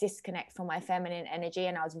big disconnect from my feminine energy,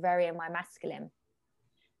 and I was very in my masculine.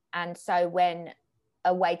 And so when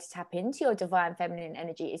a way to tap into your divine feminine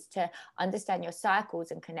energy is to understand your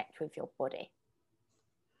cycles and connect with your body.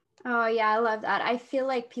 Oh yeah, I love that. I feel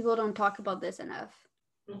like people don't talk about this enough.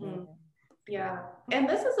 Yeah, and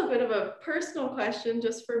this is a bit of a personal question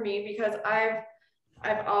just for me, because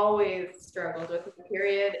I've always struggled with my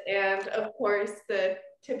period. And of course, the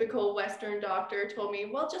typical Western doctor told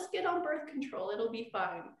me, well, just get on birth control, it'll be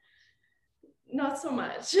fine. Not so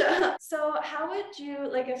much. So how would you,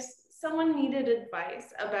 like, if someone needed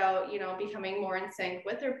advice about, you know, becoming more in sync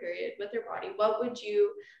with their period, with their body, what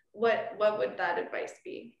would that advice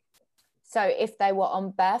be? So if they were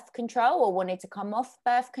on birth control or wanted to come off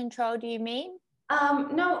birth control, do you mean?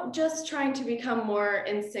 No, just trying to become more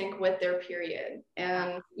in sync with their period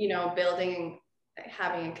and, you know,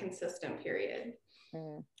 having a consistent period.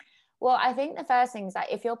 Well, I think the first thing is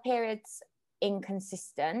that if your period's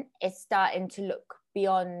inconsistent, it's starting to look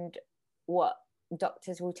beyond what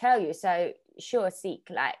doctors will tell you. So sure, seek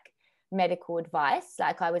like medical advice.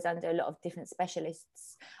 Like I was under a lot of different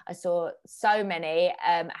specialists. I saw so many,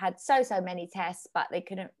 had so many tests, but they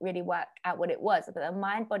couldn't really work out what it was. But the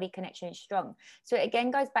mind-body connection is strong. So it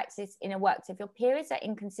again goes back to this inner work. So if your periods are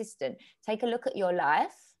inconsistent, take a look at your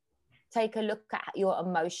life, take a look at your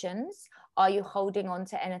emotions. Are you holding on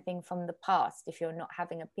to anything from the past if you're not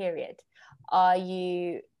having a period? Are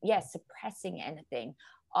you, suppressing anything?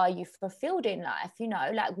 Are you fulfilled in life? You know,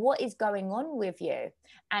 like what is going on with you?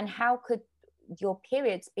 And how could your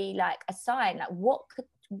periods be like a sign? Like what could,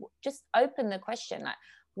 just open the question, like,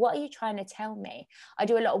 what are you trying to tell me? I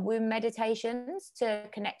do a lot of womb meditations to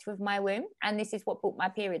connect with my womb. And this is what brought my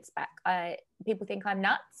periods back. People think I'm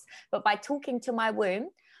nuts, but by talking to my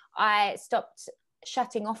womb, I stopped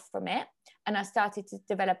shutting off from it and I started to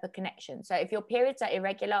develop a connection. So if your periods are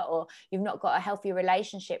irregular or you've not got a healthy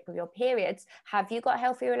relationship with your periods, have you got a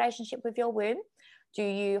healthy relationship with your womb? Do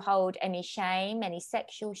you hold any shame, any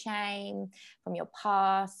sexual shame from your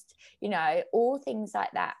past? You know, all things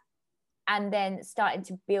like that. And then starting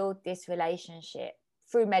to build this relationship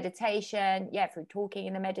through meditation, through talking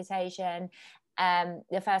in the meditation.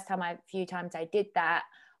 The few times I did that,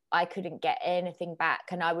 I couldn't get anything back,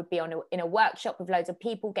 and I would be in a workshop with loads of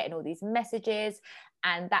people getting all these messages,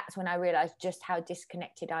 and that's when I realized just how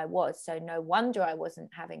disconnected I was. So no wonder I wasn't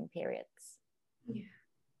having periods. Yeah.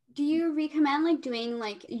 Do you recommend like doing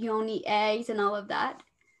like yoni eggs and all of that?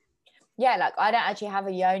 Yeah, like I don't actually have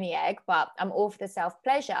a yoni egg, but I'm all for the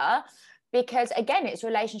self-pleasure, because again, it's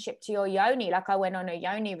relationship to your yoni. Like I went on a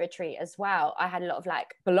yoni retreat as well. I had a lot of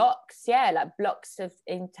like blocks of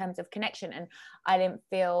in terms of connection, and I didn't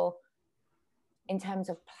feel, in terms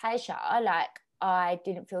of pleasure, like I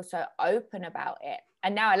didn't feel so open about it.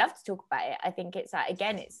 And now I love to talk about it. I think it's like,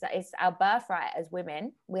 again, it's our birthright as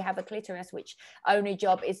women. We have a clitoris which only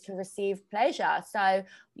job is to receive pleasure. So,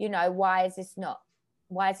 you know, why is this not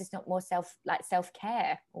more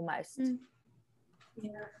self-care almost?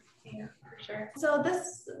 Yeah, for sure. So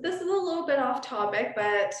this is a little bit off topic,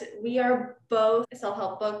 but we are both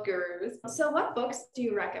self-help book gurus. So what books do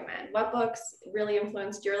you recommend? What books really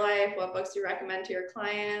influenced your life? What books do you recommend to your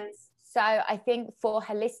clients? So I think for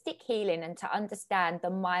holistic healing and to understand the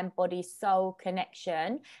mind, body, soul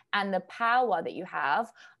connection and the power that you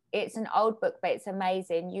have, it's an old book, but it's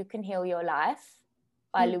amazing. You Can Heal Your Life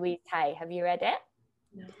by Louise Hay. Have you read it?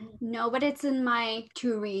 No, but it's in my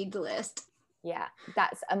to read list. Yeah,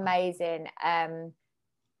 that's amazing.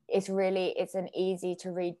 It's an easy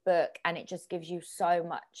to read book, and it just gives you so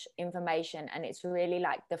much information, and it's really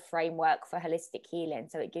like the framework for holistic healing.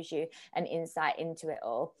 So it gives you an insight into it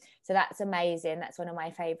all. So that's amazing. That's one of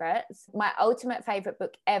my favorites. My ultimate favorite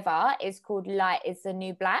book ever is called Light is the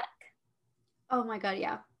New Black. Oh my God,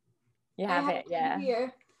 yeah. You have it, yeah.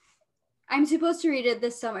 Here. I'm supposed to read it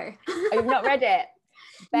this summer. Oh, you've not read it?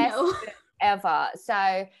 Best No. book ever.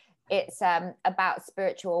 So it's about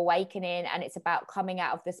spiritual awakening, and it's about coming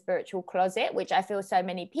out of the spiritual closet, which I feel so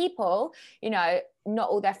many people, you know, not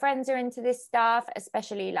all their friends are into this stuff,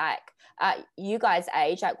 especially like you guys'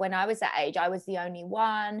 age. Like when I was that age, I was the only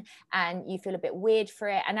one, and you feel a bit weird for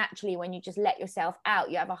it. And actually, when you just let yourself out,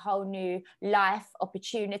 you have a whole new life,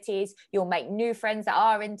 opportunities. You'll make new friends that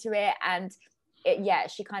are into it. And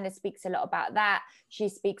she kind of speaks a lot about that. She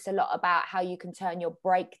speaks a lot about how you can turn your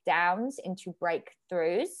breakdowns into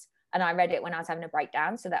breakthroughs. And I read it when I was having a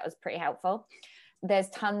breakdown, so that was pretty helpful. There's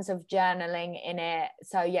tons of journaling in it.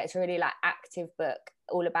 So yeah, it's a really like active book,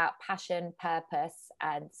 all about passion, purpose,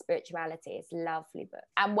 and spirituality. It's a lovely book.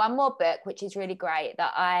 And one more book, which is really great,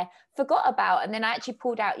 that I forgot about, and then I actually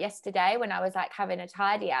pulled out yesterday when I was like having a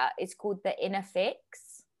tidy out, is called The Inner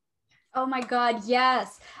Fix. Oh my God,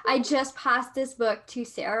 yes. I just passed this book to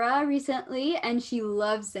Sarah recently, and she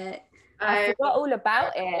loves it. I forgot all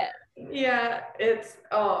about it. Yeah, it's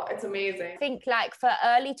amazing. I think like for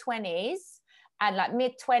early 20s and like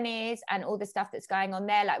mid 20s and all the stuff that's going on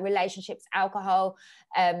there, like relationships, alcohol,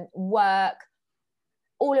 work,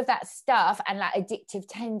 all of that stuff, and like addictive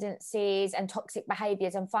tendencies and toxic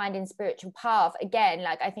behaviors and finding spiritual path. Again,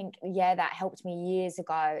 like I think, that helped me years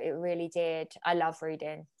ago. It really did. I love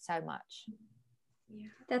reading so much. Yeah,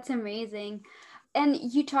 that's amazing. And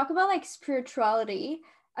you talk about like spirituality.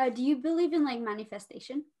 Do you believe in like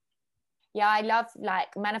manifestation? Yeah, I love like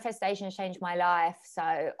manifestation has changed my life.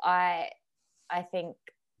 So I think,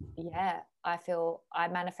 I feel I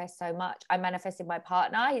manifest so much. I manifested my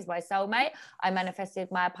partner, he's my soulmate. I manifested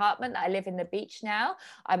my apartment that I live in the beach now.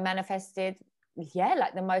 I manifested,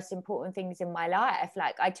 like the most important things in my life.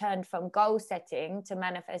 Like I turned from goal setting to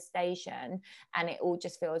manifestation, and it all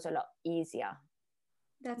just feels a lot easier.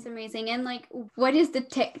 That's amazing. And like, what is the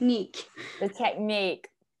technique? The technique.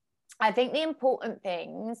 I think the important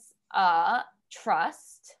things are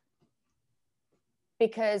trust,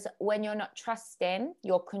 because when you're not trusting,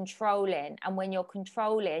 you're controlling, and when you're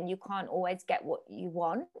controlling, you can't always get what you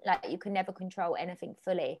want. Like, you can never control anything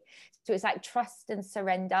fully. So it's like trust and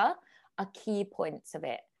surrender are key points of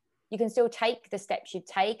it. You can still take the steps you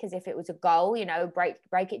take as if it was a goal, you know, break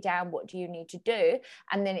it down. What do you need to do?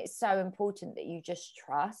 And then it's so important that you just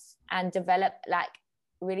trust and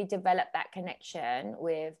really develop that connection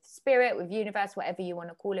with spirit, with universe, whatever you want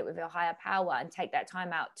to call it, with your higher power, and take that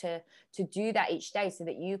time out to do that each day, so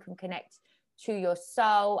that you can connect to your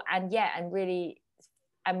soul. And really,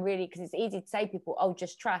 because it's easy to say people, oh,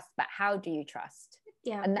 just trust, but how do you trust?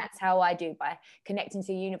 Yeah. And that's how I do, by connecting to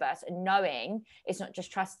the universe and knowing it's not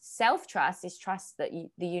just trust, self-trust, it's trust that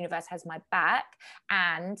the universe has my back.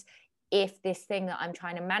 And if this thing that I'm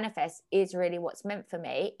trying to manifest is really what's meant for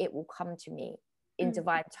me, it will come to me in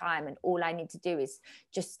divine time. And all I need to do is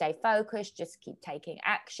just stay focused, just keep taking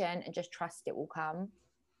action, and just trust it will come.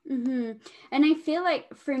 And I feel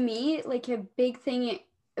like for me, like a big thing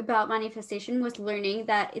about manifestation was learning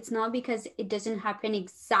that it's not because it doesn't happen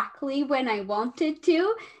exactly when I want it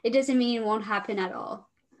to, it doesn't mean it won't happen at all.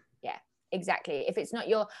 Yeah, exactly. If it's not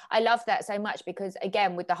I love that so much, because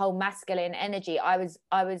again, with the whole masculine energy, I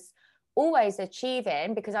was always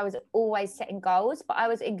achieving, because I was always setting goals, but I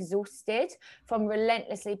was exhausted from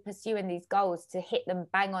relentlessly pursuing these goals to hit them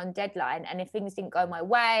bang on deadline. And if things didn't go my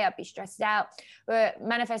way, I'd be stressed out. But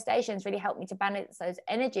manifestations really helped me to balance those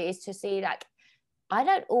energies, to see like, I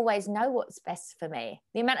don't always know what's best for me.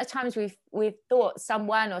 The amount of times we've thought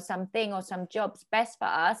someone or something or some job's best for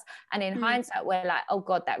us, and in hindsight we're like, oh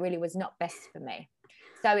God, that really was not best for me.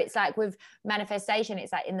 So it's like with manifestation,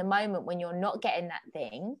 it's like in the moment when you're not getting that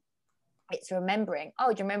thing, it's remembering,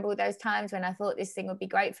 oh, do you remember all those times when I thought this thing would be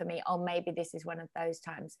great for me? Oh, maybe this is one of those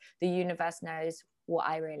times. The universe knows what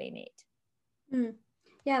I really need.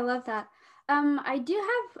 Yeah, I love that. I do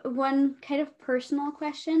have one kind of personal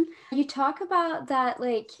question. You talk about that,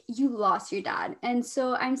 like, you lost your dad. And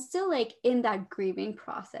so I'm still like in that grieving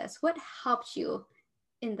process. What helped you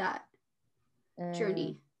in that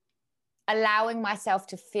journey? Allowing myself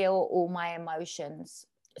to feel all my emotions.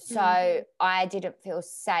 So I didn't feel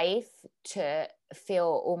safe to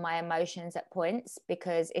feel all my emotions at points,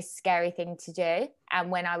 because it's a scary thing to do.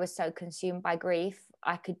 And when I was so consumed by grief,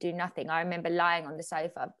 I could do nothing. I remember lying on the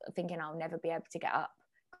sofa thinking I'll never be able to get up,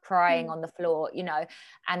 crying on the floor, you know,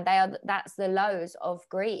 and that's the lows of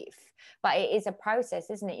grief. But it is a process,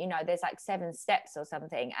 isn't it? You know, there's like 7 steps or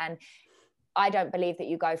something. And I don't believe that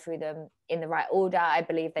you go through them in the right order. I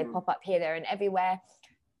believe they pop up here, there, and everywhere.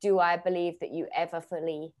 Do I believe that you ever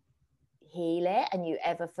fully heal it and you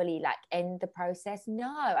ever fully like end the process?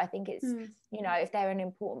 No, I think it's, you know, if they're an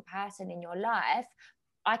important person in your life,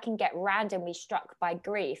 I can get randomly struck by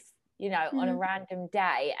grief, you know, on a random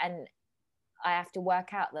day, and I have to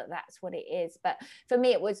work out that that's what it is. But for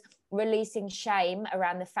me, it was releasing shame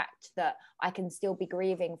around the fact that I can still be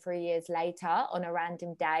grieving 3 years later on a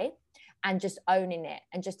random day, and just owning it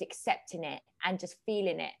and just accepting it and just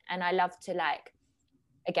feeling it. And I love to, like,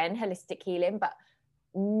 again, holistic healing, but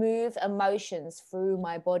move emotions through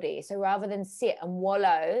my body. So rather than sit and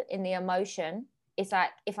wallow in the emotion, it's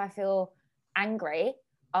like, if I feel angry,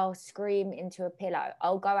 I'll scream into a pillow.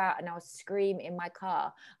 I'll go out and I'll scream in my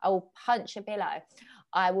car. I will punch a pillow.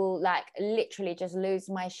 I will like literally just lose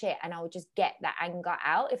my shit, and I will just get that anger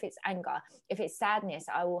out. If it's anger, if it's sadness,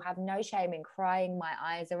 I will have no shame in crying my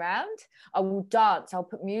eyes around. I will dance. I'll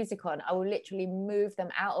put music on. I will literally move them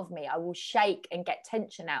out of me. I will shake and get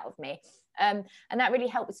tension out of me. And that really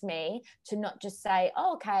helps me to not just say,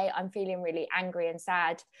 oh, okay, I'm feeling really angry and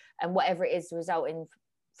sad and whatever it is resulting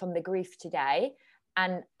from the grief today,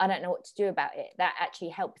 and I don't know what to do about it. That actually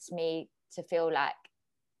helps me to feel like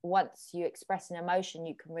once you express an emotion,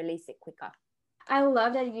 you can release it quicker. I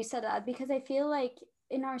love that you said that, because I feel like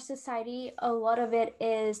in our society, a lot of it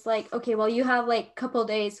is like, okay, well, you have like a couple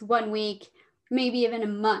days, 1 week, maybe even a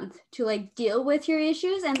month to like deal with your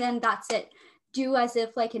issues, and then that's it. Do as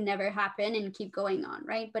if like it never happened and keep going on,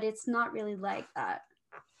 right? But it's not really like that.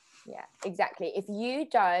 Yeah, exactly. If you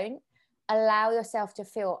don't allow yourself to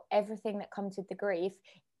feel everything that comes with the grief,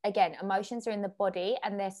 again, emotions are in the body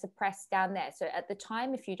and they're suppressed down there. So at the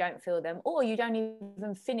time, if you don't feel them, or you don't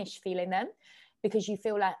even finish feeling them because you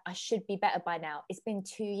feel like, I should be better by now, it's been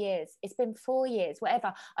 2 years, it's been 4 years,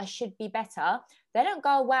 whatever, I should be better, they don't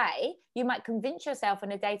go away. You might convince yourself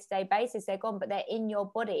on a day-to-day basis they're gone, but they're in your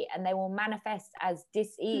body and they will manifest as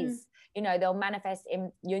dis-ease. You know, they'll manifest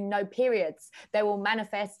in no periods. They will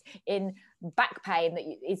manifest in back pain that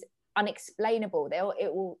is unexplainable.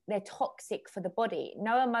 They're toxic for the body.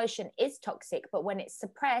 No emotion is toxic, but when it's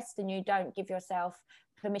suppressed and you don't give yourself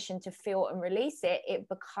permission to feel and release it, it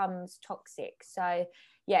becomes toxic. So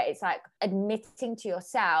yeah, it's like admitting to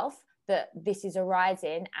yourself that this is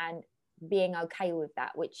arising and being okay with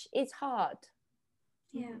that, which is hard.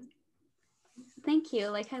 Yeah. Thank you.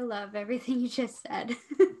 Like, I love everything you just said.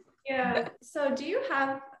 Yeah. So do you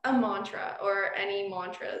have a mantra or any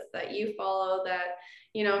mantras that you follow that,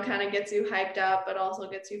 you know, kind of gets you hyped up, but also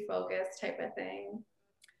gets you focused type of thing?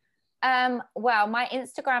 Well, my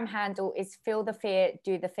Instagram handle is feel the fear,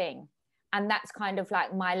 do the thing. And that's kind of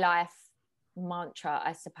like my life mantra,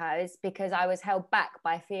 I suppose, because I was held back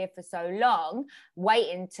by fear for so long,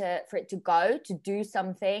 waiting for it to go, to do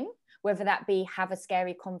something, whether that be have a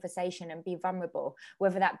scary conversation and be vulnerable,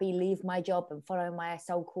 whether that be leave my job and follow my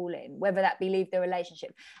soul calling, whether that be leave the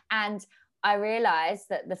relationship. And I realized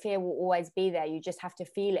that the fear will always be there. You just have to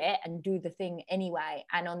feel it and do the thing anyway.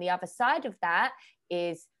 And on the other side of that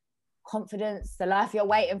is confidence, the life you're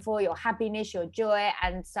waiting for, your happiness, your joy.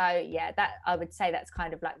 And so yeah, that I would say that's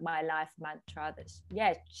kind of like my life mantra that's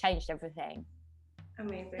changed everything.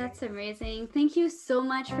 Amazing. That's amazing. Thank you so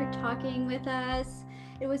much for talking with us.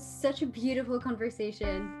 It was such a beautiful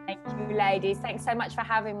conversation. Thank you, ladies. Thanks so much for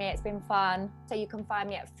having me. It's been fun. So you can find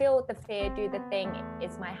me at Feel the Fear, Do the Thing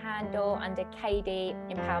is my handle, under Katie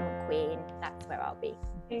Empowerment Queen. That's where I'll be.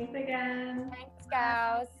 Thanks again. Thanks,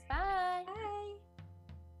 girls. Bye.